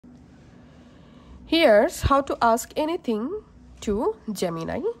Here's how to ask anything to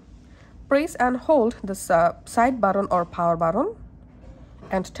Gemini. Press and hold the side button or power button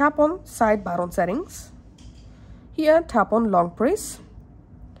and tap on side button settings. Here tap on long press.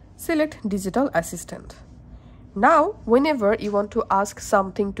 Select digital assistant. Now whenever you want to ask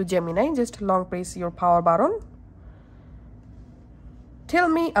something to Gemini, just long press your power button. Tell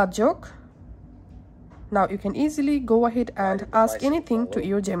me a joke. Now you can easily go ahead and ask anything to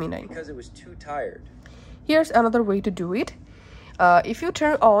your Gemini. Because it was too tired. Here's another way to do it. If you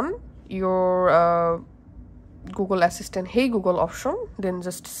turn on your Google Assistant Hey Google option, then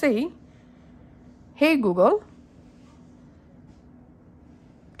just say, Hey Google,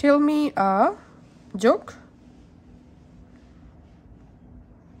 tell me a joke.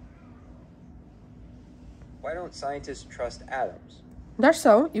 Why don't scientists trust atoms? That's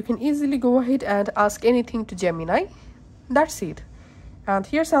how you can easily go ahead and ask anything to Gemini. That's it. And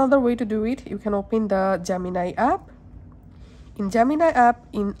here's another way to do it. You can open the Gemini app. In Gemini app,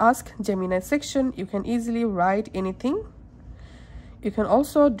 in Ask Gemini section, you can easily write anything. You can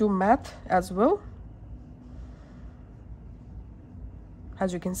also do math as well.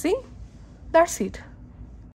 As you can see, that's it.